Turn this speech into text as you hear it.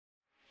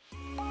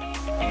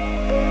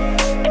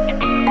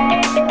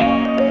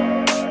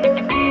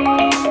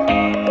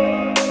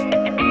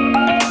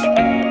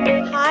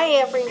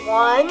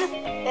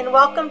everyone, and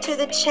welcome to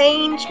the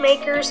Change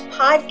Makers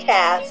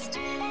podcast,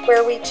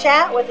 where we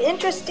chat with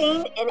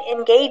interesting and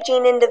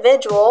engaging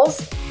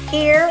individuals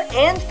here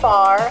and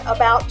far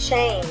about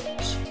change,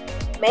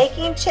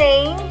 making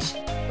change,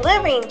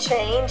 living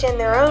change in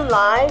their own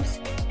lives,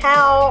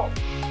 how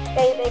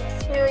they've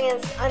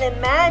experienced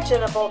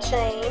unimaginable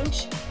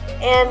change,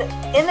 and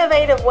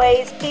innovative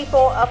ways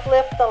people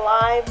uplift the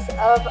lives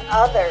of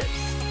others.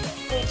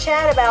 We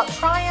chat about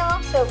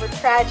triumphs over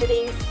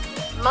tragedies,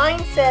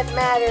 mindset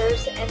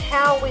matters, and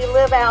how we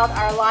live out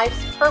our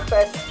life's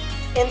purpose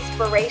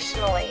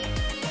inspirationally.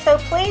 So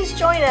please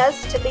join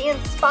us to be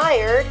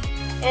inspired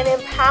and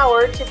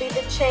empowered to be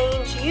the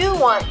change you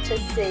want to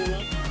see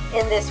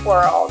in this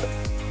world.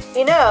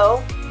 You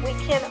know, we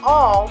can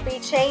all be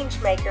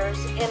change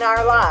makers in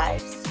our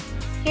lives.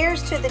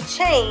 Here's to the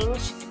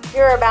change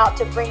you're about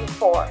to bring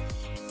forth.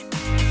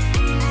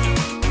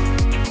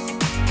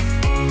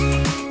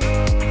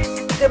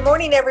 Good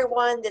morning,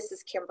 everyone. This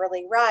is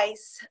Kimberly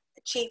Rice,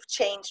 Chief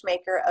Change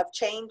Maker of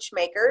Change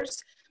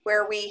Makers,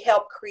 where we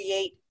help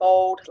create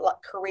bold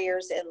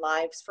careers and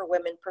lives for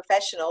women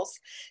professionals.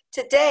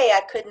 Today, I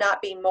could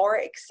not be more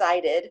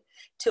excited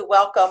to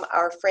welcome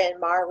our friend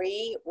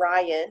Marie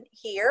Ryan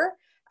here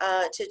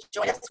to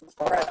join us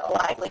for a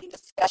lively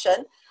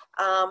discussion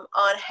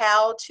on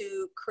how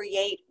to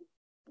create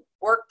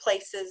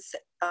workplaces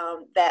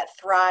that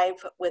thrive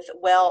with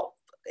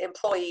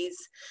employees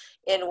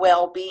in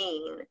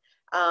well-being.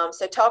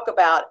 So talk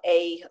about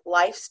a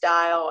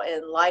lifestyle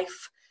and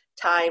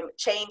lifetime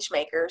change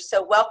maker.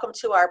 So welcome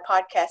to our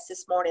podcast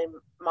this morning,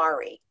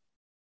 Mari.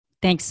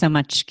 Thanks so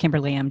much,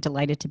 Kimberly. I'm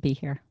delighted to be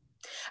here.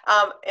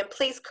 And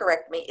please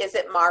correct me. Is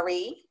it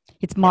Mari?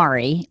 It's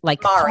Mari,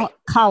 like Mari.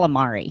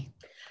 Calamari.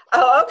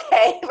 Oh,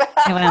 okay.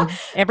 Well,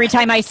 every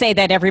time I say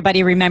that,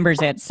 everybody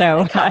remembers it.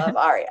 So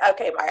Calamari.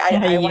 Okay, Mari.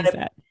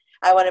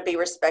 I want to be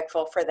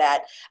respectful for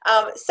that.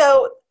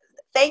 So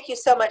thank you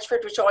so much for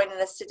joining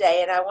us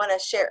today, and I want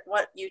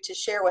you to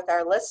share with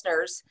our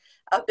listeners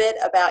a bit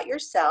about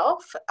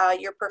yourself,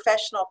 your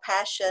professional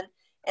passion,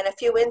 and a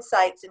few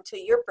insights into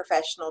your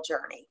professional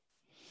journey.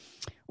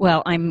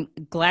 Well, I'm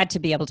glad to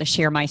be able to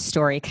share my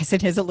story because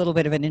it is a little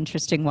bit of an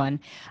interesting one.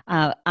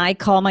 I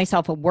call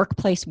myself a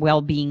workplace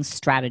well-being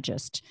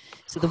strategist.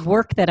 So the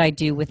work that I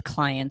do with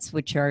clients,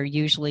 which are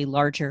usually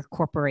larger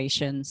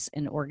corporations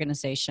and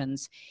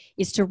organizations,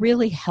 is to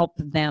really help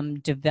them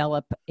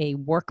develop a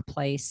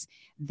workplace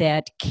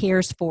that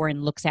cares for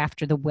and looks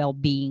after the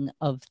well-being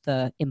of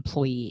the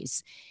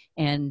employees.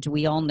 And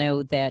we all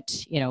know that,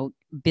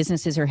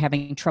 businesses are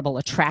having trouble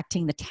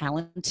attracting the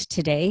talent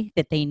today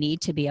that they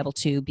need to be able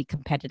to be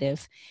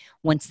competitive.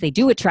 Once they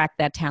do attract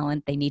that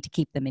talent, they need to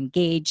keep them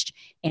engaged,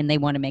 and they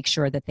want to make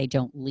sure that they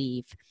don't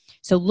leave.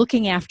 So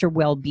looking after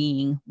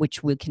well-being,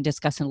 which we can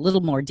discuss in a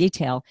little more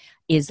detail,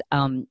 is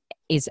a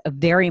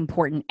very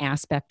important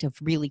aspect of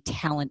really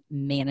talent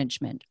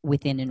management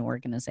within an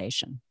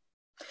organization.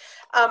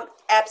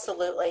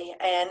 Absolutely.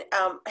 And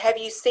have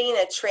you seen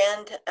a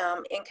trend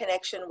in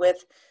connection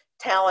with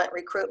talent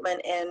recruitment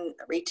and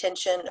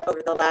retention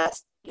over the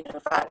last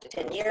 5 to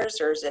 10 years,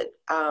 or is it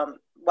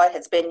what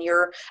has been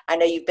I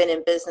know you've been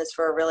in business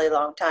for a really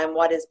long time.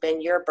 What has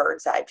been your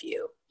bird's eye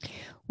view?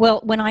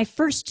 Well, when I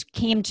first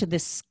came to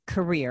this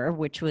career,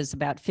 which was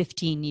about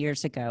 15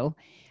 years ago,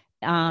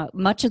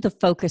 much of the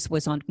focus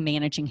was on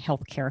managing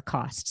healthcare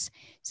costs.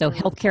 So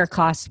healthcare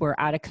costs were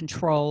out of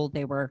control.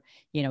 They were,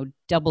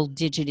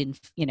 double-digit,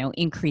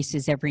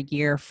 increases every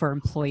year for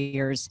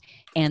employers,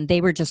 and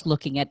they were just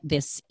looking at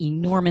this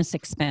enormous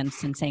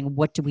expense and saying,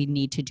 "What do we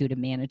need to do to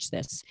manage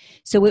this?"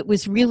 So it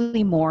was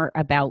really more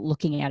about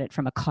looking at it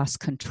from a cost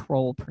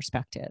control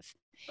perspective.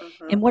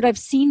 And what I've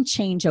seen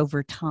change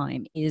over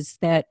time is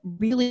that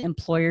really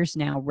employers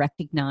now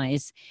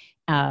recognize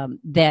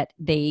that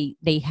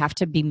they have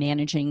to be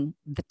managing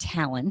the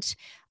talent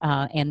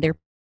and their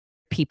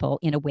people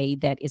in a way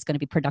that is going to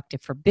be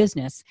productive for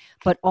business,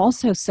 but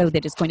also so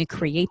that it's going to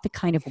create the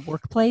kind of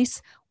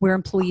workplace where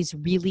employees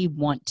really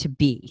want to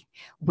be,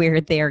 where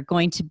they're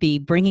going to be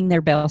bringing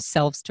their best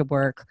selves to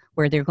work,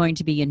 where they're going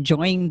to be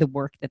enjoying the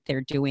work that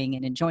they're doing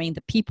and enjoying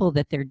the people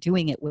that they're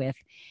doing it with.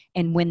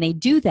 And when they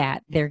do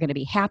that, they're going to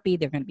be happy,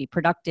 they're going to be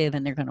productive,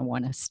 and they're going to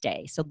want to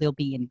stay. So they'll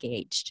be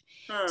engaged.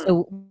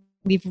 So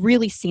we've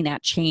really seen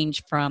that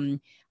change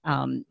from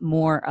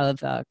more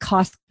of a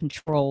cost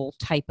control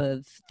type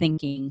of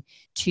thinking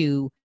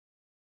to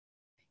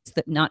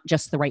not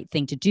just the right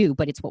thing to do,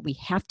 but it's what we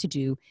have to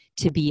do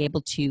to be able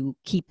to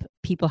keep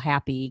people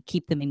happy,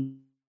 keep them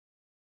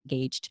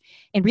engaged.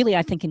 And really,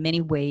 I think in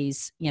many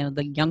ways,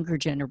 the younger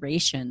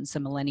generations, the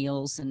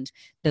millennials and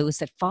those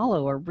that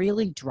follow, are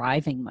really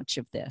driving much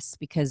of this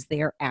because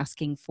they're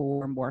asking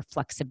for more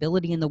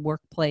flexibility in the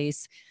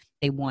workplace.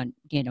 They want,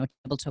 to be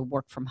able to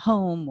work from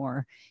home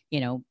or,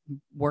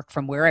 work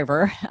from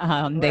wherever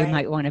they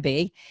might want to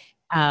be.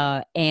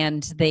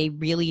 And they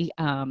really,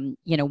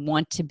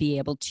 want to be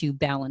able to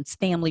balance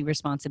family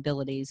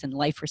responsibilities and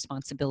life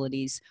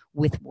responsibilities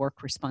with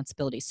work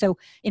responsibilities. So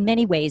in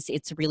many ways,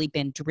 it's really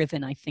been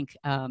driven, I think,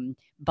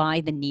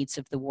 by the needs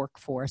of the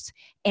workforce.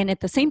 And at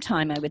the same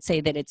time, I would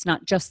say that it's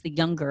not just the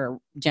younger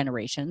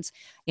generations.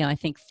 I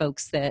think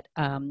folks that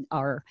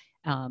are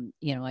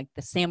like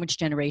the sandwich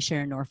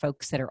generation, or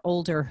folks that are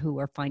older who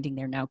are finding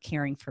they're now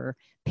caring for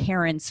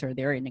parents, or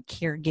they're in a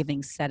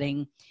caregiving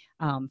setting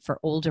for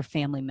older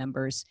family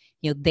members,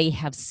 they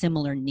have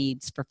similar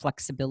needs for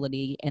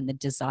flexibility and the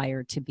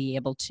desire to be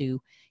able to,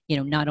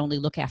 not only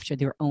look after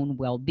their own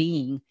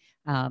well-being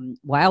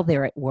while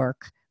they're at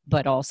work,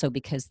 but also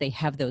because they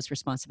have those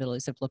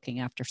responsibilities of looking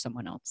after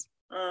someone else.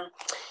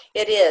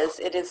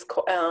 It is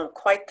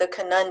quite the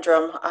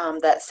conundrum,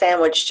 that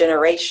sandwich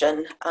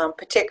generation,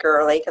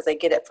 particularly because they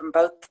get it from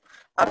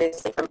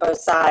obviously from both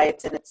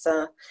sides, and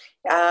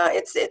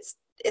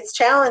it's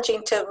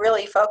challenging to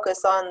really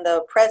focus on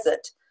the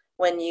present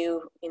when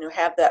you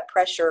have that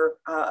pressure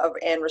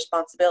and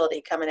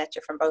responsibility coming at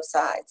you from both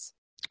sides.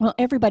 Well,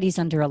 everybody's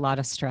under a lot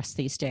of stress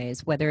these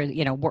days, whether,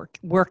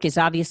 work is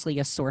obviously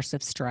a source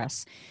of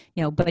stress,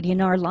 but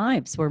in our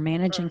lives, we're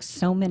managing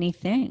so many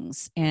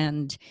things.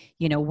 And,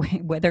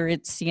 whether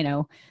it's,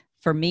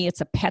 for me,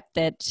 it's a pet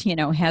that,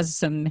 has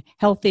some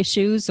health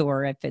issues,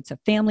 or if it's a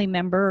family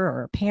member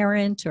or a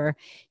parent, or,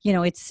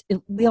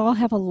 we all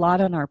have a lot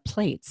on our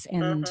plates.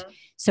 And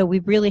so we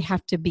really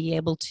have to be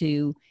able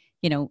to,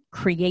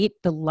 create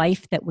the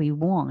life that we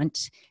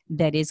want,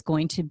 that is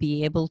going to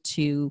be able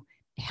to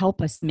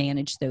help us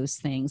manage those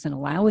things and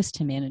allow us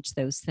to manage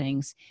those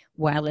things,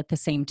 while at the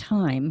same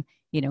time,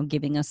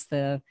 giving us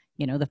the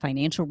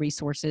financial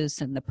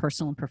resources and the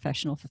personal and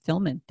professional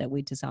fulfillment that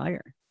we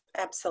desire.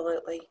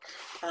 Absolutely.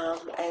 And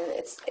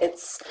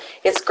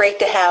it's great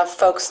to have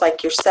folks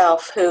like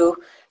yourself who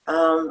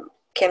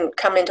can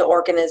come into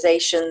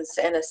organizations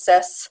and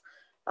assess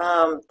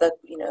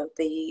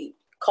the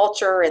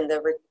culture and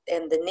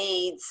the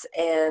needs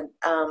and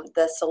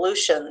the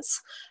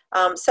solutions.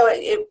 So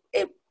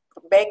it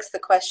begs the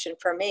question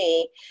for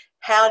me: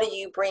 how do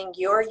you bring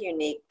your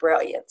unique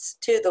brilliance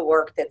to the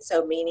work that's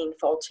so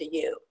meaningful to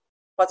you?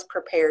 What's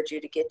prepared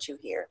you to get you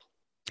here?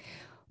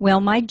 Well,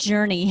 my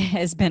journey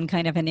has been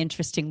kind of an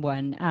interesting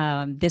one.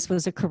 This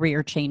was a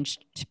career change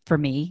for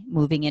me,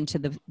 moving into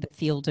the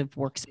field of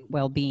works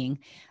well-being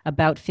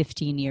about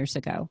 15 years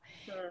ago.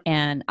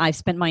 And I've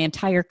spent my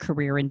entire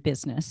career in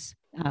business,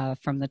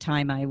 from the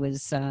time I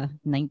was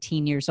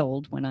 19 years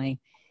old when I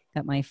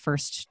got my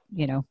first,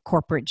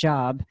 corporate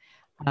job.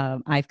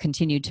 I've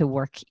continued to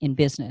work in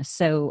business.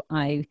 So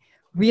I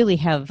really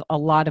have a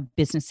lot of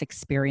business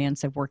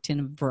experience. I've worked in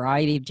a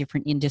variety of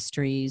different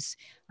industries.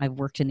 I've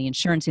worked in the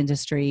insurance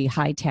industry,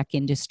 high-tech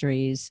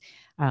industries.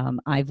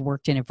 I've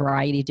worked in a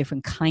variety of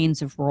different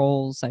kinds of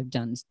roles. I've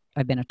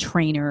been a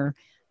trainer,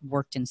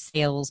 worked in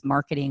sales,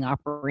 marketing,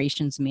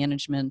 operations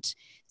management.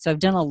 So I've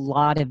done a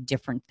lot of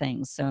different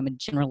things. So I'm a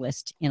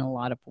generalist in a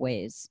lot of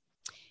ways.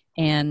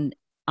 And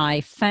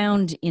I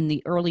found in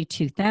the early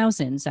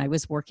 2000s, I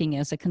was working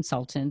as a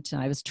consultant.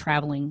 I was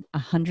traveling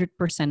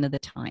 100% of the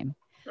time.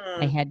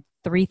 I had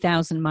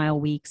 3,000-mile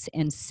weeks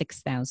and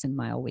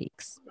 6,000-mile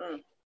weeks.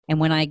 And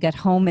when I got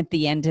home at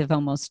the end of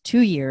almost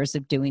 2 years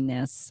of doing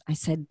this, I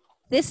said,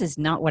 this is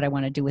not what I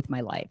want to do with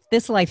my life.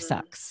 This life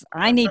sucks.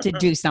 I need to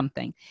do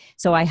something.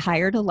 So I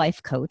hired a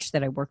life coach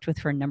that I worked with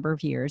for a number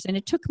of years. And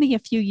it took me a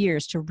few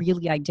years to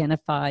really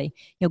identify,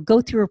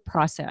 go through a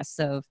process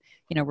of,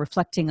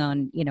 reflecting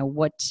on,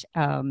 what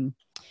am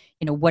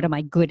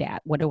I good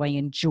at? What do I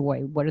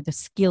enjoy? What are the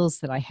skills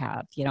that I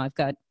have? I've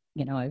got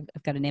an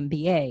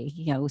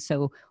MBA,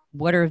 so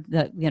what are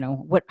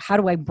how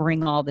do I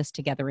bring all this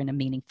together in a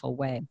meaningful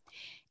way?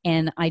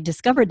 And I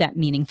discovered that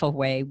meaningful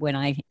way when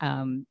I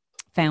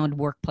found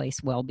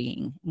workplace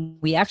well-being.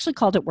 We actually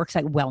called it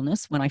worksite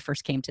wellness when I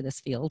first came to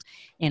this field.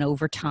 And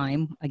over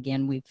time,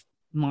 again, we've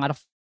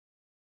modified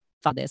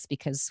this,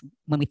 because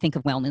when we think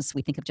of wellness,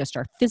 we think of just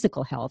our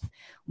physical health,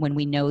 when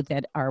we know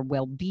that our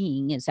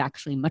well-being is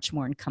actually much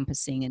more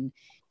encompassing and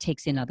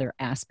takes in other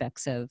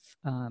aspects of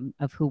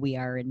who we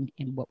are and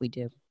what we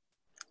do.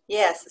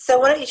 Yes. So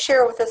why don't you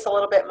share with us a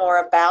little bit more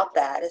about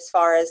that, as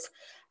far as,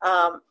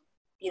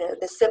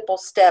 the simple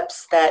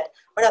steps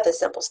not the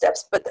simple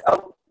steps, but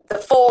the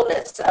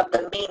fullness of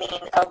the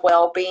meaning of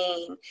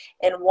well-being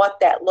and what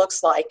that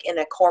looks like in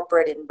a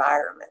corporate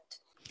environment.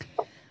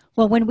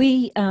 Well, when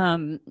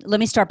let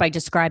me start by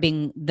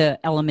describing the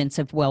elements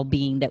of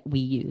well-being that we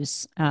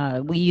use.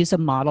 We use a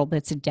model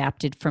that's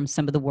adapted from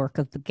some of the work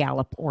of the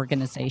Gallup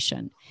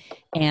organization.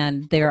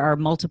 And there are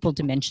multiple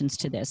dimensions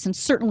to this. And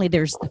certainly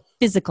there's the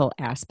physical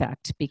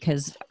aspect,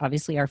 because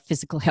obviously our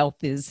physical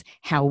health is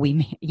how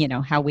we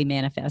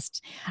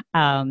manifest.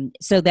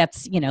 So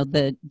that's,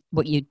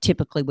 what you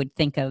typically would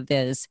think of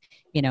as,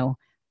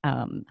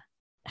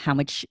 how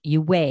much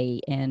you weigh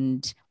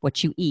and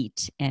what you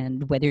eat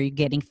and whether you're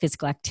getting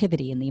physical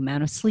activity and the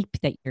amount of sleep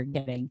that you're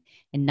getting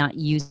and not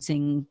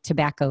using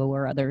tobacco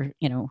or other,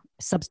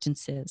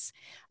 substances.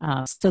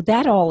 So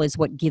that all is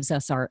what gives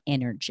us our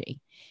energy.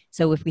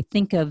 So if we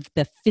think of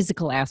the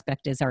physical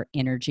aspect as our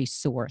energy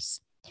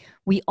source,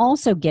 we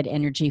also get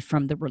energy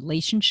from the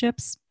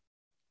relationships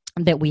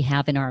that we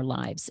have in our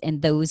lives,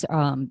 and those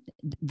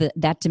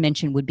that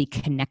dimension would be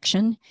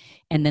connection,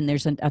 and then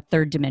there's a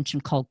third dimension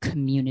called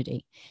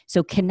community.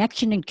 So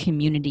connection and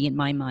community in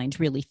my mind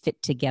really fit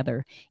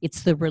together.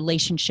 It's the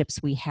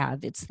relationships we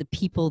have, it's the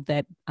people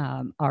that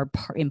are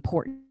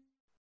important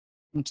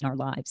in our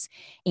lives,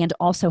 and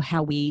also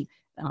how we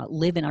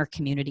live in our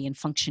community and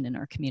function in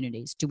our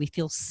communities. Do we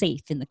feel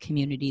safe in the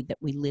community that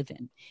we live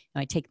in?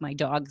 I take my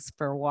dogs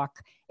for a walk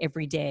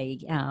every day,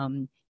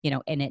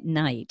 and at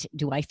night,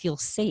 do I feel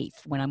safe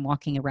when I'm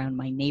walking around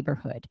my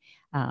neighborhood?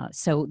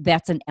 So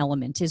that's an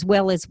element, as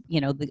well as,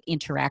 the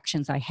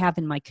interactions I have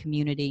in my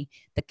community,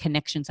 the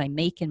connections I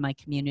make in my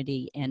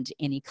community, and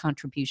any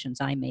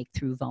contributions I make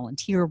through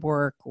volunteer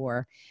work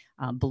or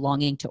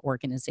belonging to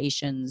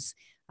organizations,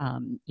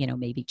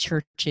 maybe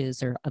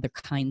churches or other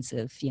kinds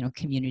of,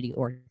 community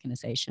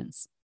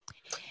organizations.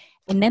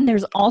 And then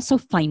there's also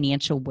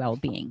financial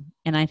well-being.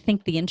 And I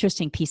think the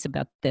interesting piece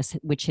about this,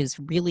 which has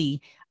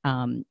really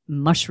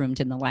mushroomed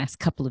in the last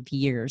couple of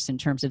years in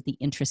terms of the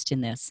interest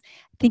in this,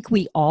 I think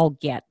we all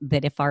get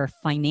that if our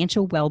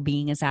financial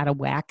well-being is out of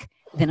whack,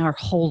 then our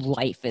whole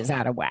life is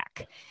out of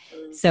whack.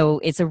 So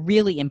it's a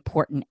really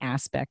important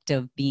aspect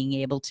of being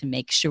able to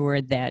make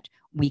sure that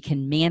we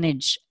can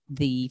manage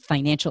the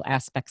financial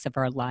aspects of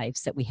our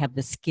lives, that we have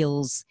the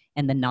skills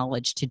and the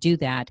knowledge to do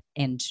that.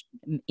 And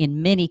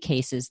in many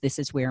cases, this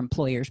is where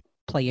employers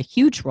play a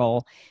huge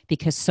role,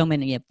 because so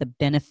many of the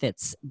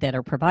benefits that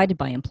are provided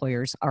by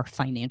employers are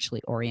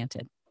financially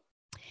oriented.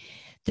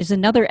 There's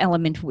another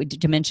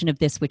dimension of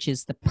this, which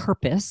is the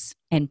purpose.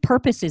 And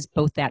purpose is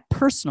both that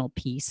personal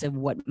piece of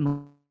what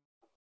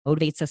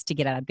motivates us to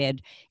get out of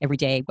bed every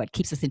day, what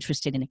keeps us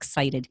interested and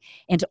excited,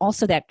 and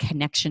also that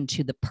connection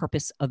to the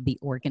purpose of the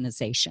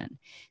organization.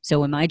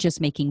 So am I just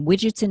making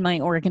widgets in my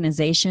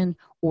organization,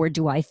 or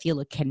do I feel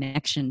a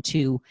connection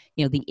to,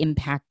 the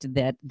impact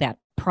that that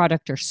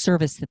product or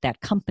service that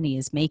company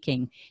is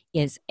making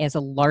is as a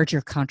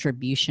larger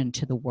contribution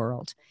to the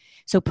world?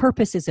 So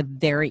purpose is a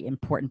very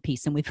important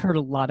piece, and we've heard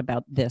a lot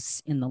about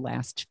this in the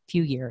last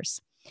few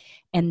years.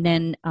 And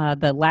then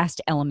the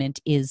last element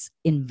is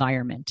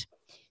environment.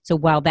 So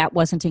while that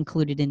wasn't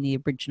included in the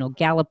original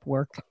Gallup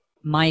work,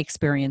 my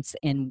experience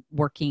in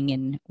working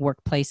in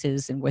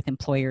workplaces and with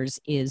employers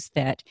is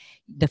that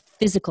the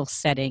physical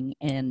setting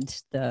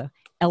and the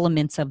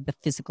elements of the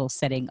physical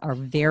setting are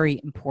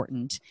very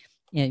important.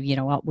 We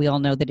all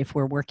know that if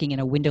we're working in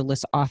a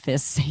windowless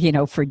office,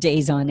 for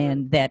days on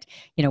end, that,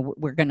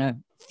 we're going to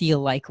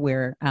feel like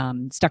we're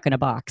stuck in a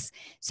box.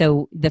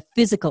 So the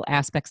physical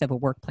aspects of a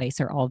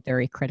workplace are all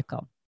very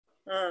critical.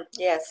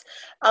 Yes,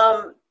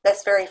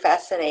 that's very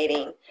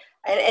fascinating.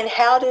 And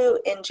how do,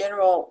 in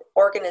general,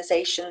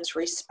 organizations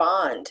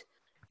respond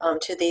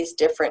to these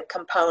different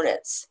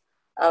components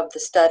of the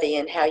study,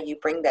 and how you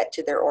bring that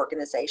to their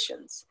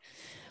organizations?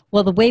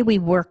 Well, the way we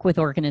work with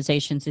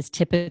organizations is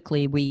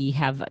typically we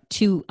have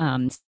two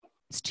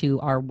to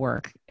our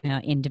work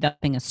in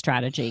developing a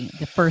strategy.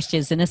 The first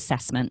is an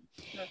assessment,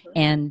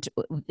 and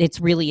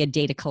it's really a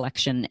data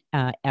collection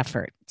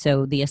effort.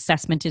 So the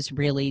assessment is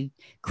really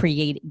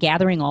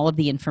gathering all of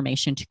the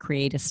information to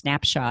create a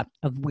snapshot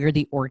of where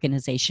the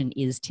organization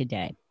is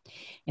today.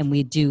 And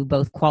we do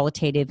both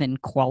quantitative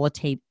and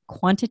qualitative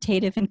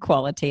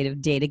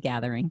data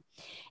gathering.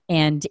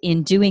 And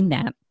in doing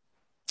that,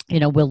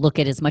 we'll look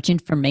at as much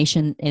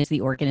information as the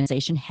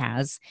organization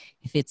has.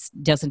 If it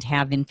doesn't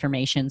have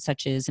information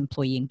such as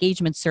employee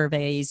engagement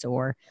surveys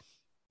or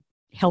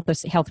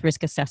health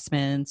risk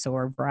assessments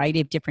or a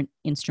variety of different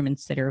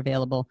instruments that are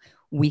available,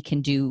 we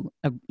can do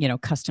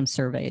custom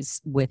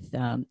surveys with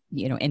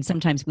and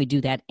sometimes we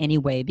do that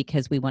anyway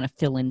because we want to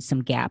fill in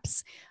some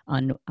gaps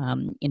on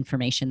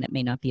information that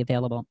may not be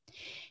available.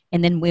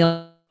 And then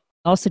we'll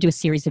also do a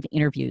series of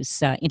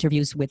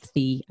interviews with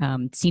the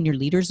senior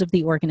leaders of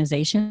the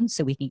organization,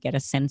 so we can get a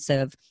sense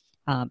of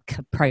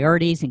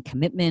priorities and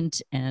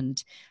commitment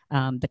and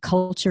the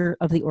culture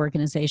of the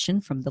organization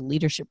from the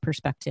leadership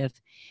perspective.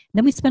 And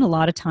then we spend a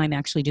lot of time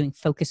actually doing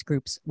focus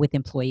groups with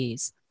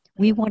employees.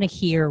 We want to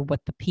hear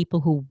what the people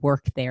who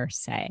work there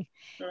say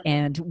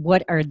and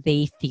what are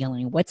they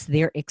feeling? What's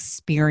their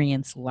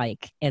experience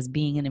like as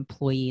being an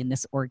employee in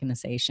this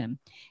organization,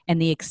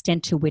 and the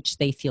extent to which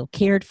they feel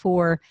cared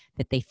for,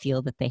 that they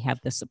feel that they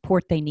have the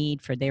support they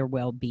need for their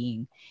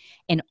well-being.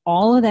 And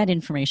all of that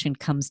information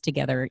comes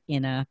together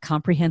in a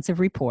comprehensive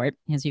report.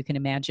 As you can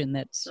imagine,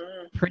 that's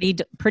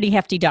pretty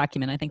hefty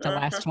document. I think the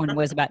last one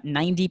was about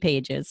 90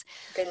 pages.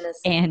 Goodness.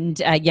 And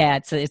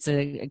it's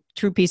a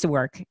true piece of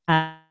work.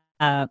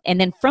 And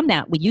then from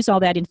that, we use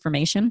all that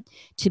information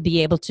to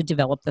be able to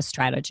develop the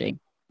strategy.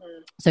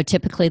 So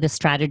typically the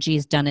strategy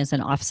is done as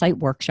an offsite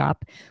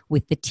workshop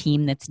with the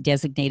team that's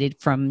designated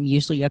from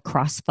usually a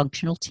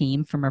cross-functional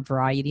team from a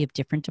variety of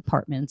different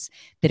departments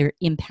that are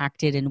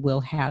impacted and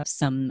will have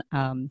some,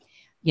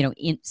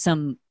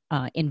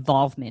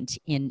 involvement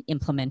in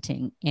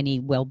implementing any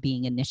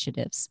well-being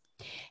initiatives.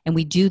 And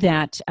we do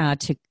that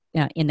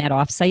in that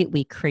offsite.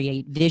 We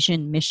create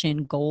vision,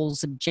 mission,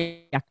 goals,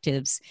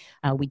 objectives.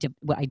 We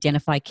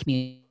identify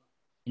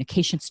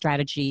communication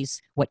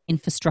strategies, what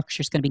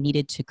infrastructure is going to be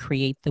needed to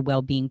create the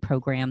well-being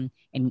program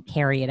and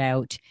carry it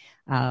out,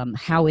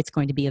 how it's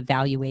going to be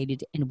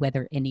evaluated, and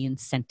whether any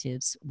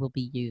incentives will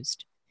be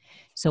used.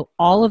 So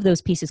all of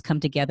those pieces come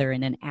together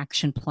in an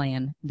action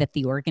plan that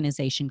the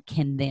organization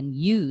can then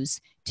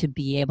use to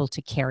be able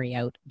to carry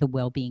out the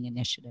well-being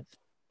initiative.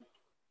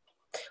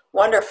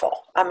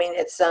 Wonderful. I mean,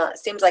 it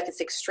seems like it's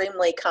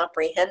extremely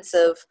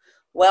comprehensive,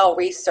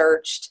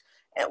 well-researched.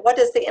 And what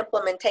does the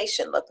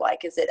implementation look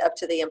like? Is it up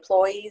to the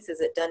employees?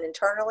 Is it done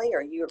internally,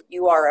 or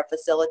you are a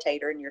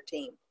facilitator in your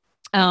team?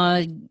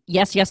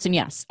 Yes, and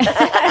yes.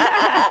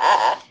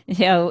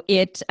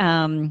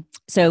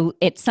 So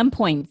at some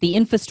point, the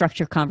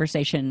infrastructure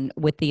conversation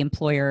with the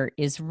employer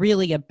is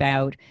really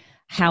about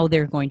how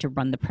they're going to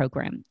run the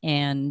program,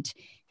 and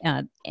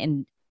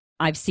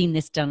I've seen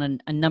this done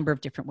a number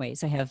of different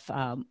ways. I have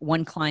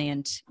one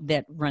client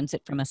that runs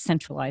it from a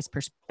centralized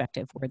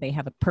perspective, where they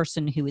have a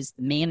person who is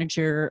the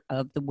manager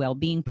of the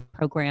well-being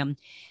program.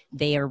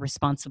 They are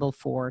responsible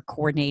for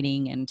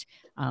coordinating and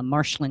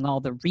marshaling all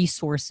the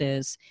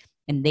resources,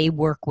 and they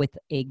work with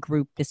a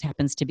group. This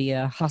happens to be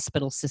a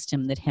hospital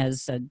system that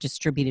has a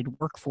distributed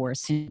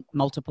workforce in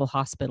multiple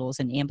hospitals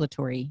and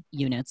ambulatory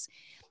units.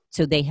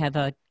 So they have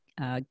a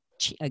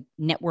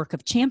network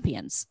of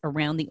champions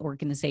around the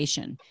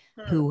organization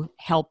who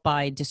help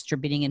by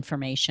distributing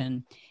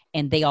information,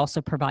 and they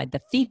also provide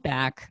the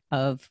feedback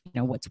of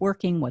what's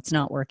working, what's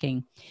not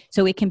working.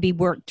 So it can be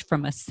worked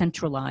from a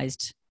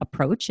centralized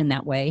approach in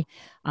that way.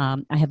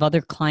 I have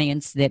other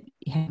clients that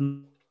have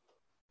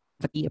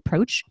the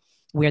approach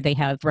where they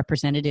have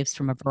representatives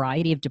from a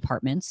variety of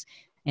departments,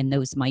 and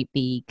those might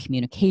be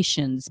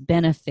communications,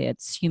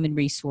 benefits, human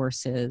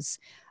resources,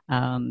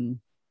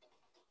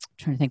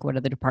 trying to think what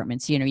other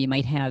departments. You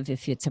might have,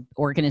 if it's an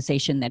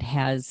organization that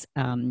has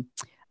a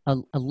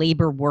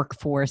labor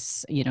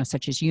workforce,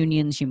 such as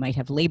unions, you might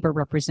have labor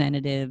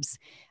representatives.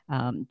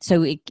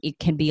 So it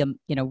can be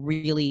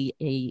really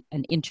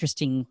an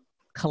interesting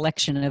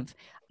collection of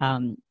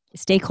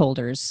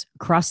stakeholders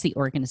across the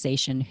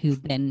organization who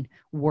then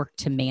work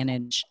to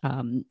manage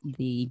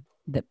the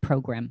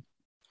program.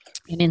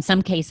 And in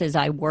some cases,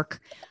 I work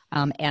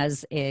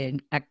as a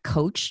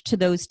coach to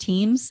those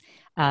teams.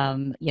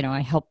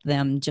 I help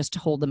them just to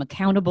hold them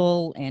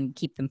accountable and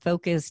keep them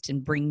focused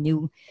and bring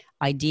new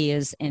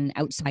ideas and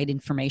outside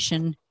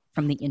information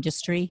from the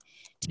industry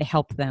to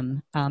help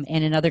them. And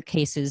in other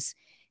cases,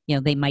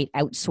 they might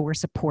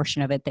outsource a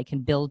portion of it. They can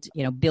build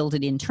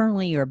it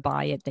internally or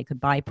buy it. They could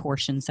buy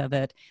portions of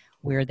it,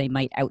 where they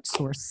might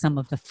outsource some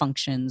of the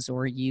functions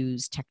or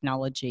use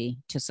technology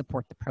to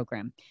support the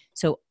program.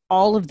 So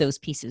all of those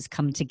pieces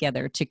come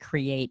together to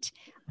create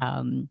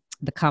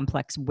the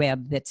complex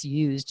web that's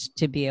used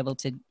to be able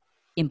to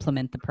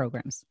implement the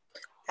programs.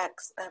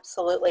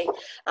 Absolutely.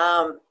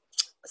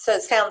 So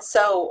it sounds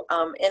so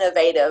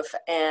innovative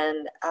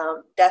and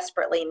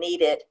desperately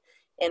needed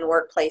in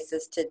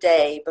workplaces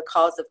today,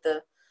 because of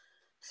the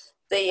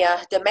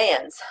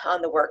demands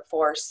on the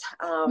workforce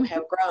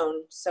have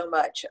grown so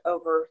much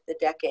over the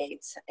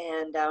decades.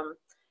 And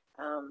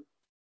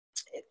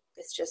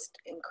it's just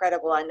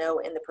incredible. I know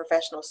in the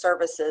professional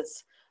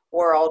services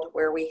world,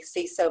 where we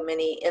see so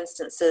many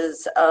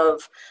instances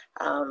of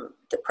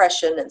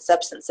depression and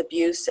substance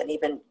abuse, and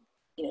even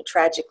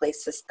tragically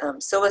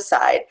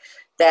suicide,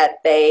 that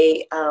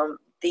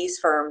these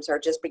firms are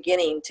just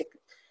beginning to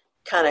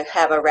kind of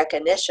have a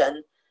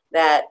recognition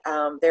that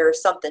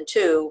there's something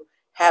to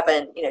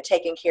having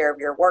taking care of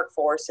your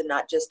workforce, and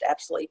not just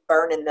absolutely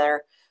burning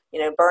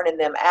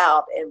them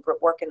out and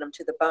working them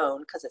to the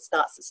bone, because it's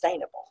not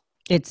sustainable.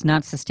 It's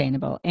not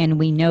sustainable. And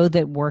we know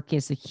that work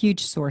is a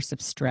huge source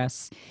of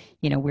stress.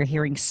 We're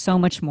hearing so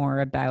much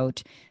more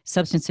about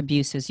substance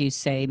abuse, as you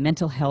say,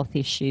 mental health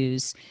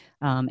issues,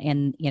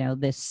 and,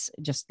 this,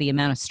 just the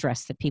amount of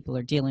stress that people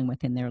are dealing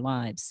with in their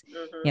lives.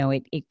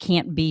 It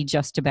can't be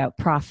just about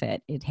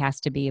profit. It has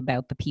to be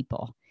about the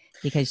people,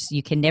 because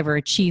you can never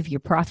achieve your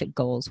profit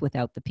goals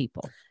without the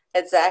people.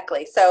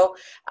 Exactly. So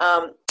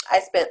I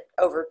spent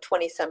over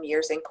 20 some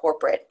years in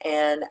corporate,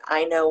 and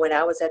I know when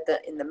I was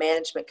in the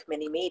management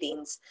committee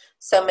meetings,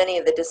 so many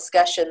of the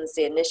discussions,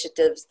 the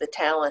initiatives, the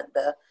talent,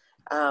 the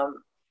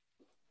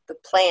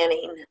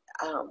planning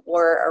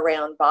were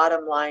around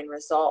bottom line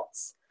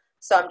results.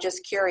 So I'm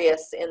just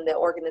curious, in the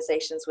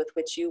organizations with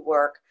which you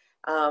work,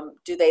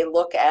 do they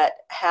look at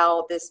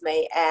how this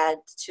may add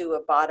to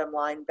a bottom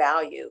line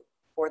value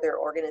for their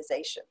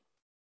organization?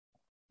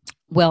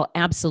 Well,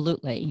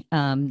 absolutely.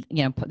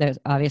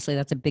 Obviously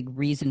that's a big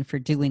reason for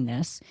doing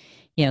this.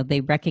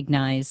 They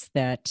recognize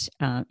that,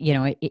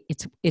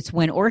 it's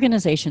when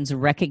organizations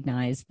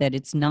recognize that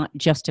it's not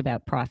just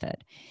about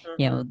profit.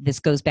 Mm-hmm. This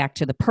goes back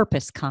to the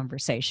purpose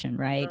conversation,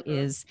 right? Mm-hmm.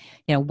 Is,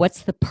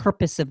 what's the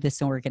purpose of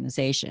this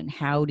organization?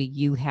 How do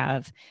you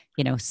have,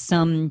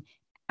 some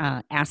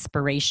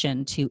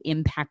aspiration to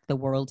impact the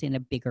world in a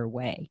bigger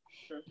way?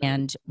 Mm-hmm.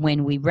 And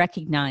when we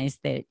recognize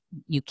that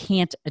you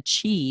can't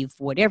achieve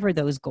whatever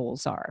those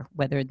goals are,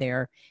 whether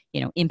they're,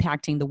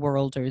 impacting the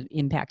world or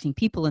impacting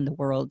people in the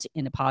world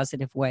in a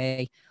positive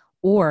way,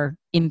 or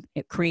in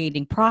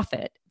creating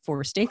profit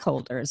for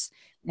stakeholders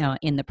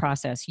in the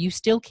process, you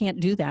still can't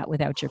do that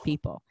without your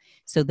people.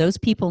 So those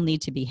people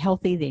need to be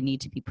healthy, they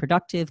need to be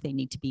productive, they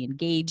need to be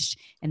engaged,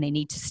 and they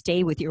need to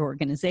stay with your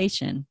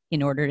organization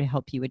in order to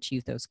help you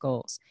achieve those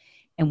goals.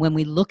 And when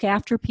we look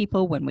after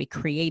people, when we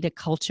create a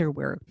culture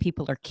where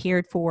people are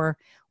cared for,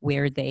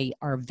 where they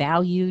are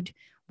valued,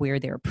 where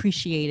they're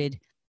appreciated,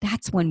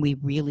 that's when we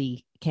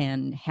really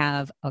can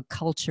have a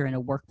culture and a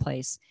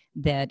workplace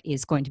that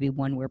is going to be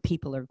one where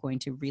people are going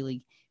to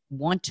really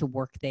want to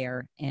work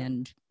there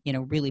and,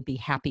 really be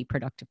happy,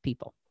 productive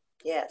people.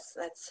 Yes,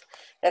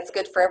 that's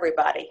good for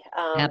everybody.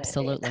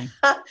 Absolutely.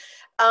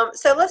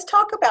 So let's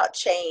talk about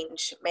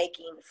change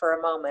making for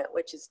a moment,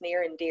 which is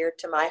near and dear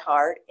to my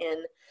heart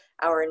in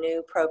our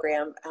new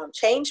program,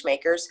 Change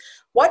Makers.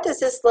 What does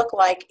this look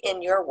like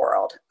in your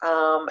world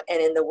and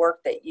in the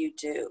work that you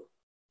do?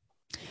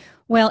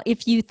 Well,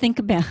 if you think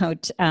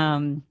about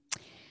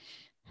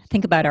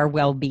our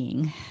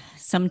well-being,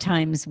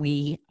 sometimes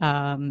we,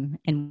 and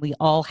we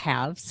all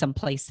have some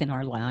place in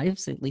our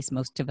lives, at least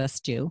most of us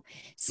do,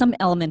 some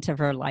element of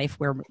our life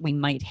where we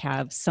might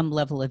have some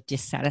level of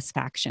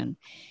dissatisfaction,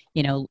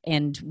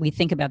 and we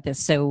think about this.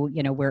 So,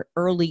 we're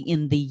early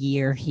in the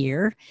year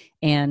here,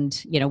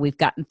 and, we've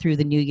gotten through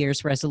the New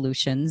Year's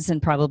resolutions,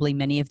 and probably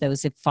many of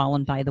those have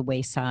fallen by the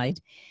wayside.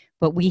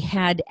 But we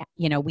had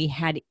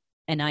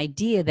an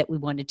idea that we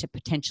wanted to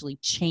potentially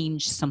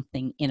change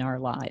something in our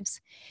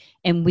lives.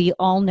 And we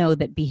all know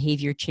that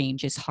behavior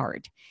change is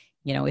hard.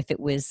 If it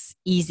was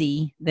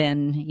easy,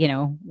 then,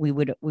 we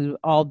would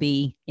all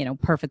be,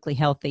 perfectly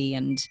healthy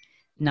and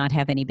not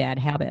have any bad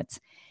habits.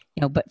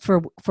 But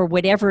for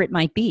whatever it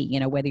might be,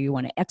 whether you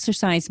want to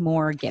exercise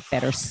more, get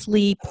better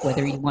sleep,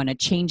 whether you want to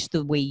change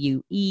the way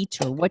you eat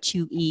or what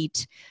you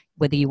eat,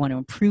 whether you want to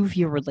improve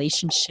your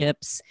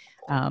relationships,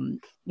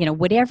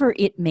 whatever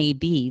it may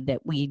be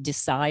that we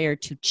desire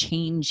to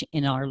change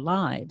in our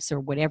lives, or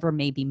whatever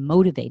may be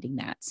motivating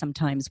that.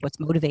 Sometimes what's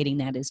motivating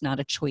that is not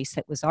a choice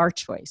that was our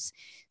choice.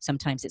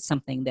 Sometimes it's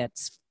something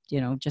that's,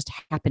 just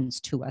happens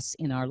to us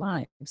in our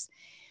lives.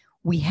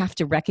 We have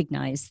to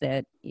recognize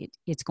that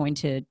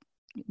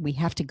we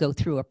have to go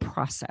through a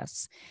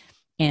process.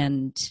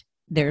 And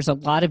there's a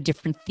lot of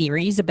different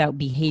theories about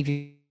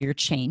behavior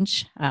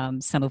change,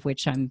 some of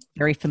which I'm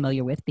very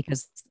familiar with,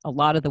 because a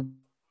lot of the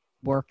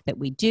work that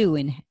we do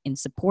in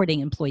supporting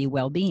employee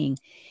well-being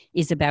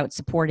is about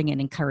supporting and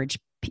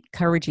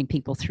encouraging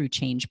people through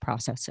change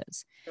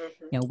processes.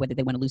 Mm-hmm. Whether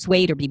they want to lose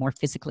weight or be more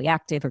physically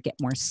active or get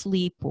more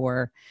sleep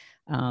or,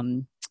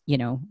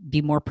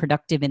 be more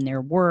productive in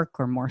their work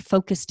or more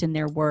focused in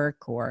their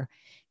work or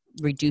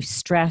reduce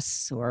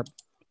stress or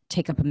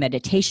take up a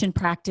meditation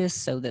practice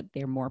so that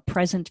they're more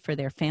present for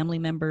their family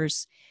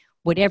members.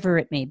 Whatever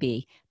it may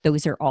be,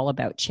 those are all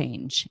about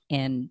change.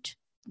 And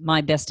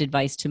my best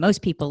advice to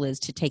most people is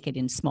to take it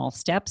in small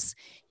steps,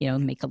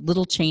 make a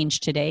little change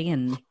today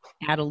and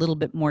add a little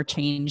bit more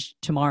change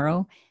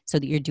tomorrow, so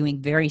that you're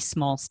doing very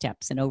small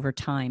steps. And over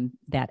time,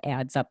 that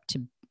adds up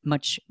to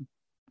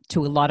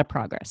a lot of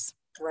progress.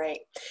 Right.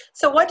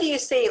 So what do you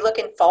see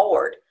looking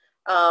forward,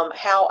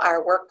 how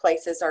our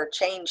workplaces are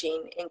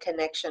changing in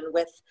connection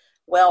with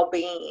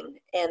well-being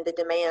and the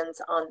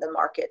demands on the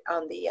market,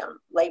 on the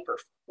labor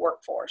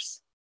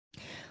workforce?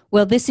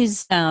 Well, this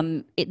is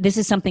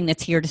something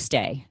that's here to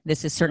stay.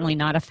 This is certainly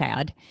not a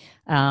fad.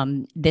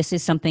 This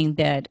is something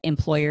that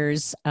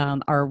employers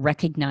are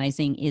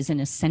recognizing is an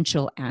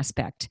essential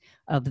aspect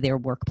of their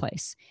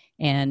workplace.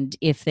 And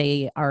if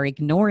they are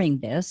ignoring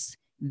this,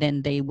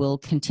 then they will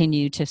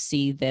continue to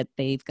see that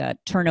they've got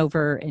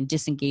turnover and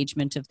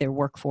disengagement of their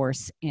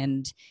workforce,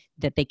 and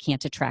that they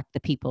can't attract the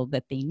people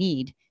that they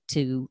need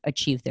to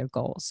achieve their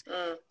goals.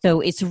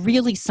 So it's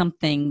really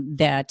something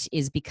that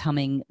is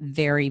becoming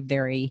very,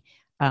 very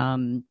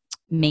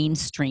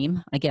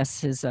mainstream, I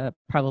guess is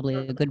probably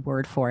a good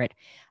word for it.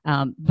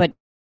 But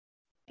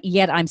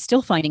yet I'm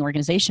still finding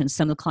organizations,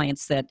 some of the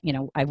clients that,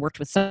 I've worked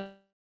with some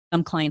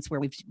clients where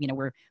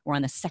we're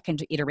on the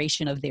second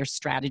iteration of their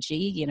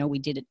strategy. We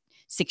did it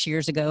 6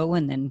 years ago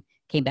and then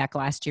came back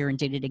last year and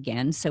did it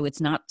again. So it's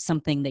not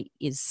something that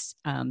is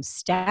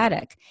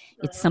static.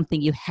 It's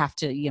something you have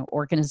to,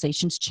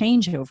 organizations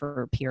change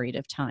over a period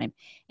of time,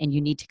 and you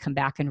need to come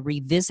back and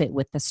revisit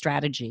with the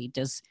strategy.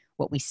 Does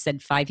what we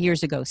said 5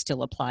 years ago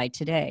still apply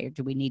today, or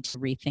do we need to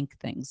rethink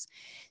things?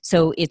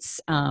 So it's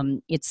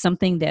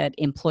something that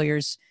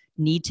employers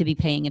need to be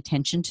paying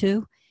attention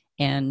to.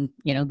 And,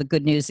 the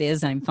good news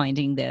is I'm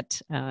finding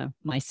that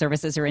my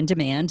services are in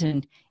demand,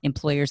 and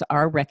employers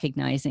are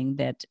recognizing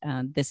that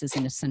this is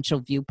an essential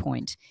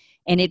viewpoint.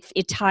 And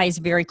it ties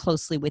very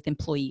closely with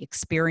employee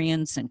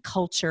experience and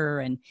culture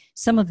and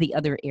some of the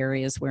other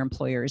areas where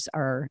employers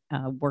are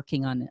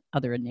working on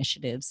other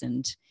initiatives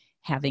and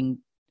having,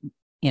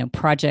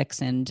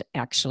 projects and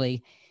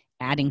actually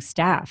adding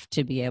staff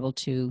to be able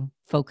to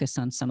focus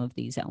on some of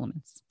these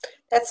elements.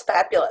 That's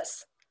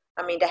fabulous.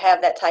 I mean, to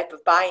have that type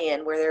of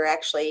buy-in where they're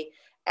actually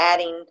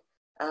adding,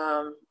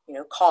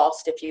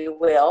 cost, if you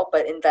will,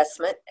 but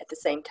investment at the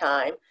same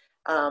time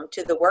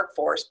to the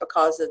workforce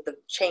because of the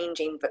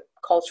changing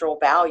cultural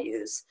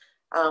values.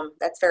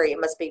 It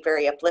must be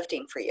very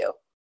uplifting for you.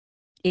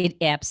 It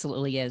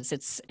absolutely is.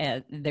 It's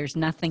there's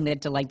nothing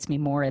that delights me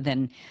more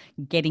than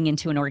getting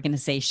into an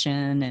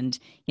organization and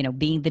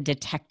being the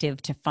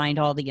detective to find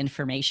all the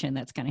information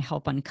that's going to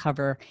help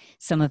uncover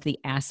some of the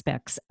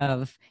aspects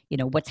of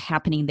what's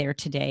happening there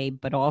today,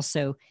 but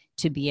also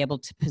to be able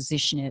to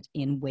position it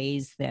in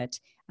ways that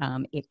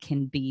it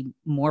can be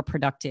more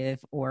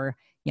productive or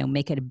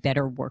make it a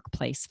better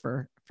workplace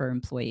for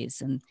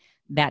employees. And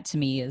that to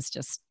me is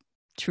just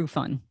true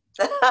fun.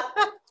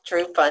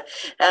 True fun.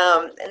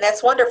 And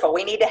that's wonderful.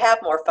 We need to have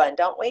more fun,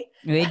 don't we?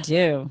 We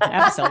do.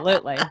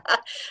 Absolutely.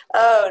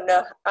 Oh,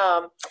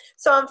 no.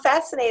 So I'm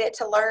fascinated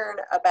to learn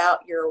about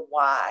your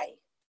why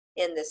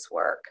in this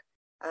work.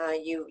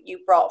 You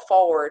brought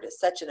forward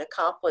such an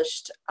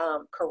accomplished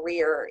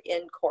career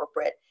in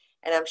corporate,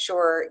 and I'm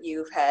sure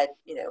you've had,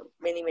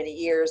 many, many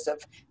years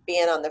of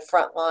being on the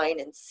front line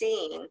and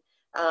seeing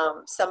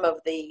some of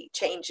the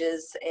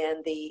changes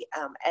and the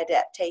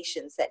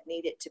adaptations that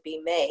needed to be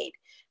made.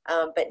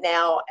 But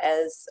now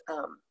as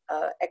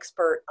an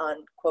expert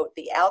on, quote,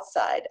 the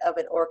outside of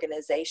an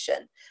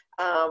organization,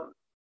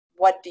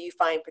 what do you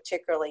find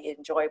particularly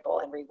enjoyable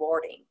and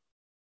rewarding?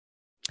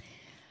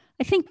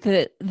 I think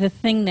the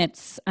thing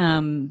that's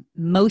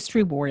most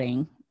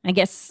rewarding, I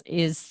guess,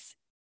 is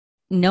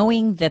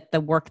knowing that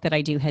the work that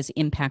I do has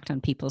impact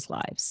on people's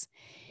lives.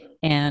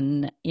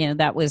 And,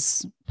 that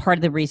was part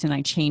of the reason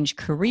I changed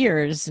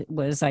careers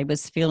was I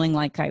was feeling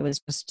like I was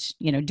just,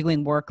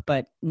 doing work,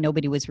 but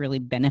nobody was really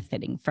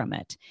benefiting from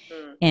it.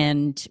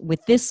 And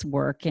with this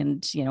work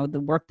and,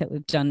 the work that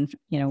we've done,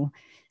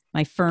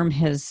 my firm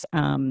has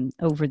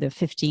over the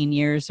 15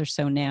 years or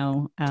so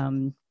now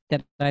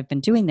that I've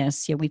been doing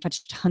this, we've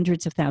touched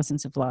hundreds of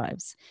thousands of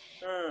lives.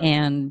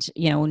 And,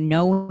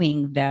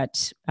 knowing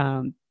that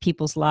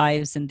people's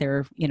lives and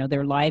their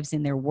lives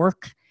in their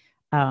work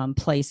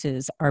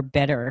places are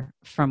better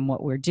from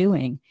what we're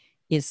doing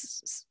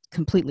is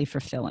completely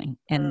fulfilling.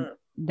 And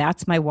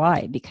that's my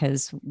why,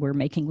 because we're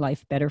making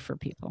life better for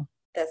people.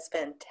 That's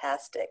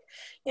fantastic.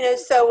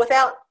 So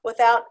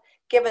without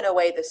giving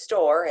away the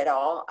store at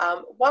all,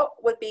 what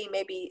would be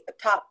maybe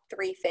top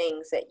 3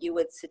 things that you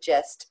would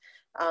suggest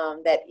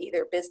that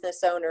either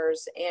business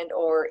owners and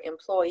or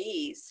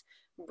employees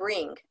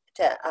bring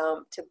to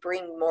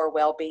bring more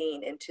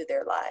well-being into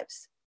their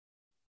lives?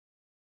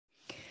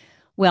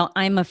 Well,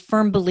 I'm a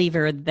firm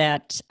believer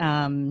that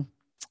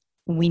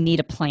we need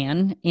a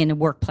plan in a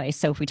workplace.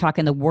 So if we talk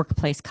in the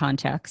workplace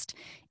context,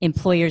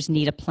 employers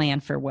need a plan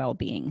for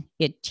well-being.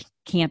 It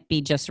can't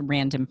be just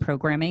random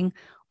programming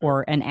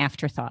or an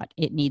afterthought.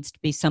 It needs to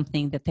be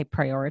something that they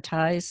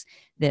prioritize,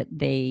 that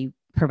they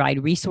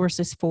provide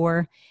resources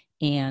for,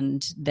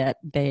 and that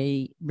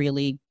they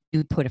really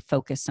do put a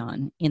focus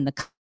on in the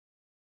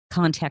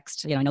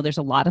context. I know there's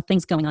a lot of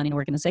things going on in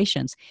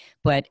organizations,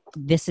 but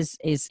this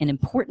is an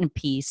important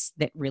piece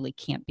that really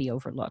can't be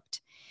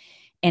overlooked.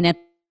 And at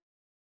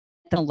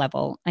the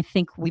level, I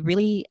think we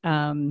really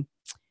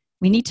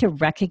we need to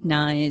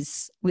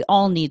recognize, we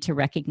all need to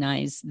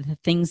recognize the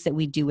things that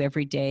we do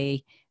every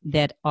day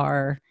that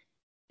are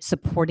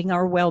supporting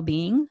our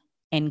well-being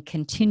and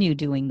continue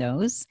doing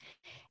those.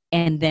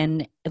 And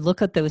then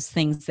look at those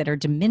things that are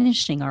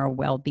diminishing our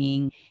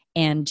well-being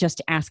and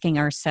just asking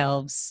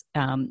ourselves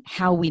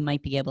how we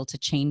might be able to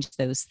change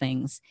those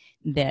things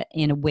that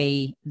in a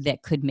way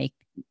that could make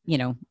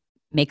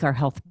our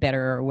health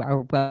better or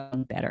our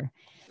well-being better.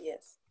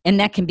 Yes. And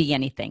that can be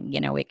anything.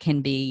 It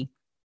can be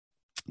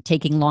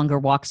taking longer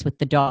walks with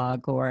the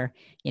dog, or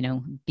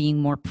being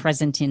more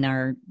present in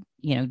our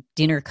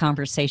dinner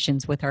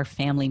conversations with our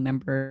family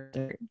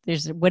members.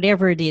 There's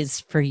whatever it is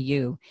for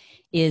you.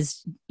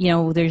 Is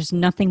there's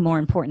nothing more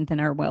important than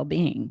our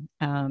well-being.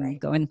 Right.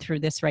 Going through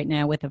this right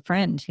now with a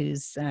friend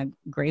who's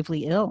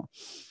gravely ill,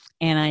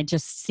 and I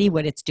just see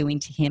what it's doing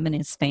to him and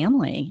his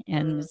family.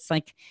 And it's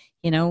like,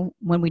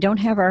 when we don't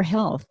have our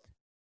health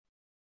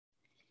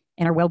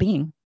and our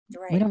well-being,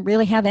 Right. we don't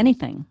really have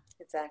anything.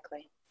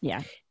 Exactly.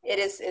 Yeah.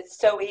 It's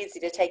so easy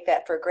to take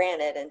that for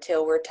granted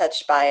until we're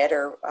touched by it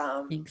or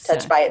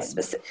touched by it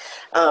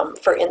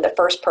for in the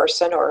first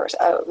person or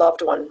a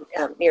loved one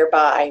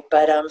nearby.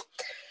 But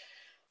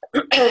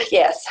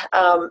yes.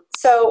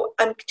 So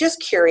I'm just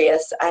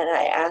curious, and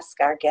I ask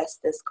our guests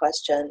this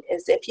question,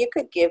 is if you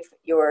could give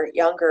your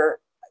younger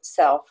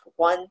self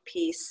one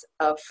piece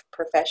of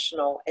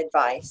professional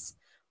advice,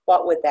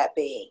 what would that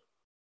be?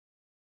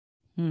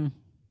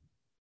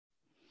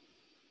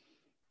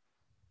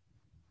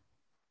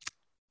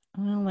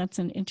 Well, that's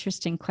an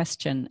interesting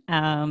question.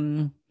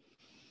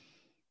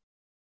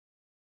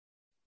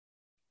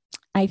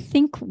 I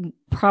think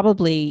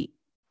probably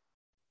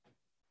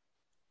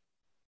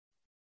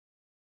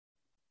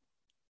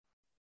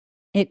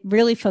it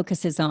really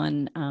focuses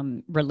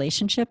on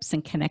relationships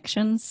and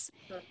connections.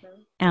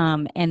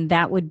 Mm-hmm. And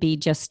that would be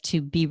just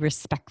to be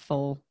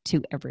respectful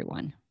to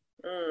everyone.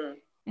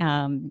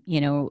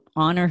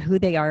 Honor who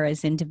they are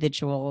as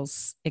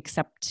individuals,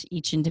 accept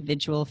each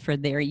individual for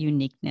their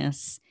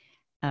uniqueness,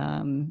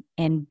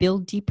 and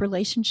build deep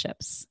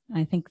relationships.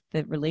 I think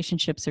that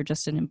relationships are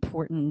just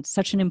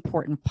such an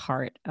important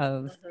part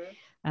of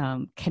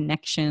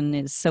connection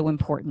is so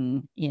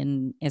important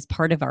as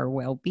part of our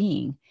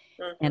well-being.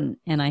 Mm-hmm.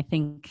 And I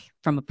think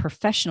from a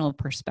professional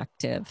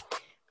perspective,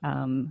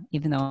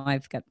 even though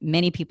I've got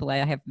many people I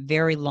have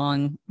very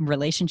long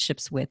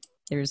relationships with,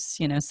 there's,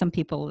 some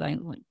people I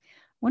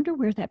wonder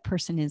where that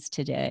person is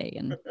today.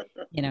 And,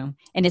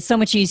 and it's so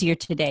much easier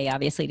today,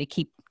 obviously, to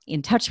keep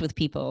in touch with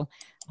people.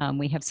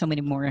 We have so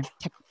many more,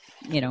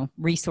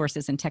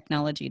 resources and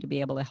technology to be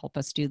able to help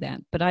us do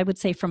that. But I would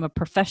say from a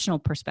professional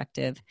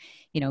perspective,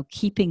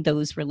 keeping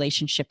those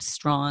relationships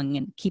strong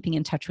and keeping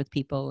in touch with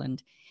people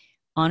and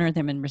honor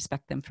them and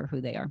respect them for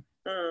who they are.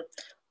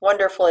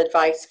 Wonderful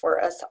advice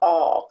for us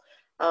all.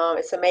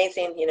 It's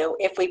amazing,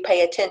 if we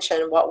pay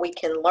attention, what we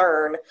can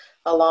learn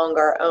along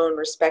our own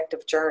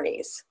respective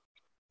journeys.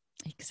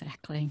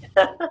 Exactly.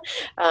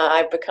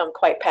 I've become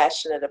quite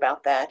passionate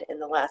about that in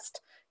the last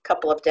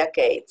couple of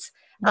decades.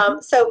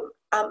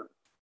 Mm-hmm.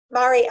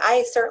 Mari,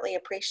 I certainly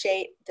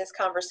appreciate this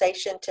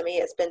conversation. To me,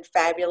 it's been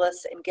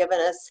fabulous and given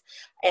us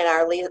and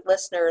our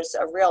listeners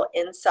a real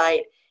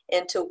insight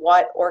into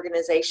what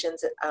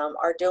organizations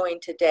are doing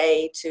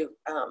today to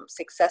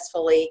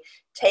successfully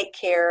take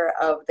care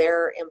of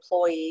their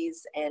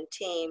employees and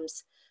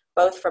teams,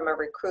 both from a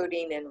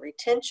recruiting and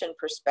retention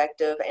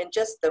perspective, and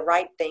just the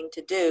right thing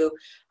to do,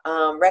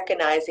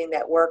 recognizing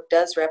that work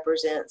does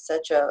represent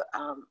such a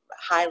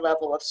high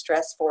level of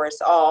stress for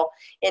us all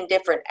in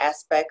different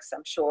aspects,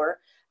 I'm sure.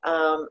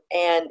 And,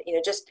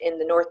 just in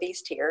the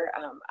Northeast here,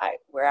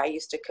 where I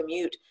used to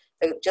commute,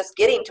 just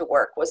getting to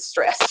work was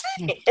stress.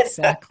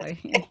 Exactly.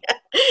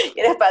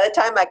 By the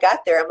time I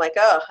got there, I'm like,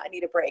 oh, I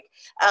need a break.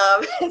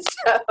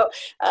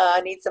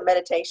 I need some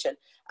meditation.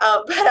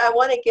 But I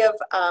want to give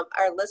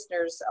our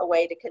listeners a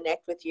way to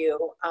connect with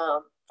you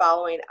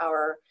following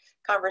our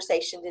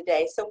conversation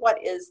today. So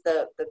what is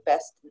the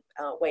best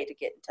way to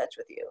get in touch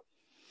with you?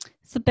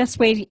 So the best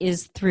way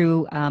is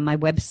through my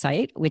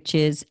website, which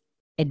is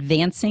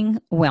Advancing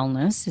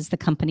Wellness is the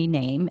company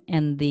name,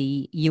 and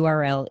the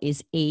URL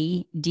is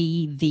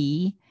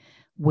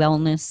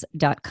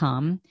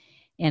advwellness.com.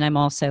 And I'm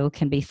also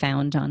can be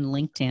found on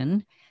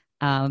LinkedIn.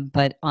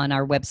 But on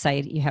our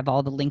website, you have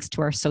all the links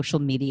to our social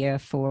media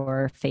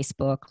for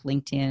Facebook,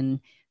 LinkedIn,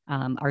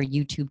 our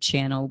YouTube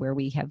channel, where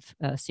we have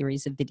a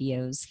series of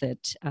videos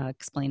that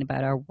explain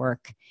about our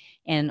work.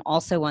 And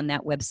also on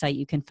that website,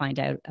 you can find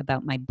out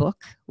about my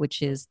book,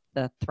 which is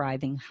The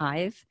Thriving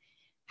Hive: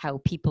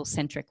 How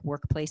People-Centric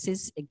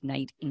Workplaces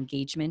Ignite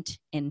Engagement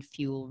and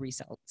Fuel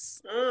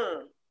Results.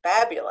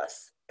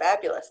 Fabulous.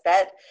 That,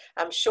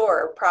 I'm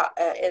sure,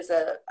 is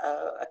a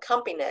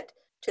accompaniment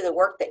to the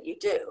work that you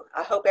do.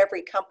 I hope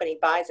every company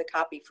buys a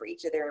copy for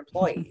each of their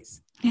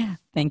employees.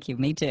 Thank you.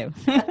 Me too.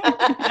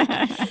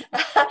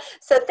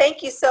 So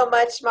thank you so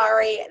much,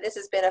 Mari. This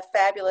has been a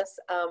fabulous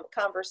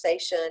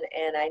conversation,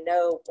 and I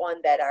know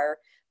one that our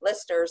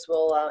listeners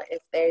will,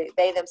 if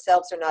they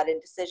themselves are not in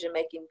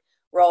decision-making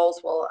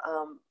roles, will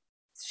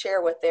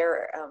share with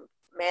their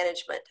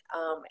management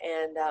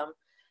and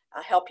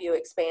help you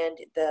expand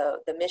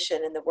the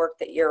mission and the work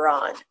that you're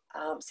on.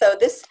 So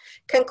this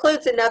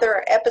concludes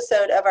another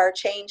episode of our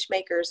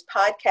Changemakers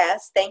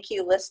podcast. Thank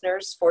you,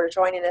 listeners, for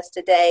joining us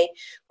today,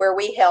 where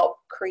we help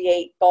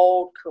create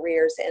bold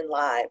careers and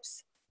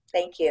lives.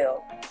 Thank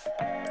you.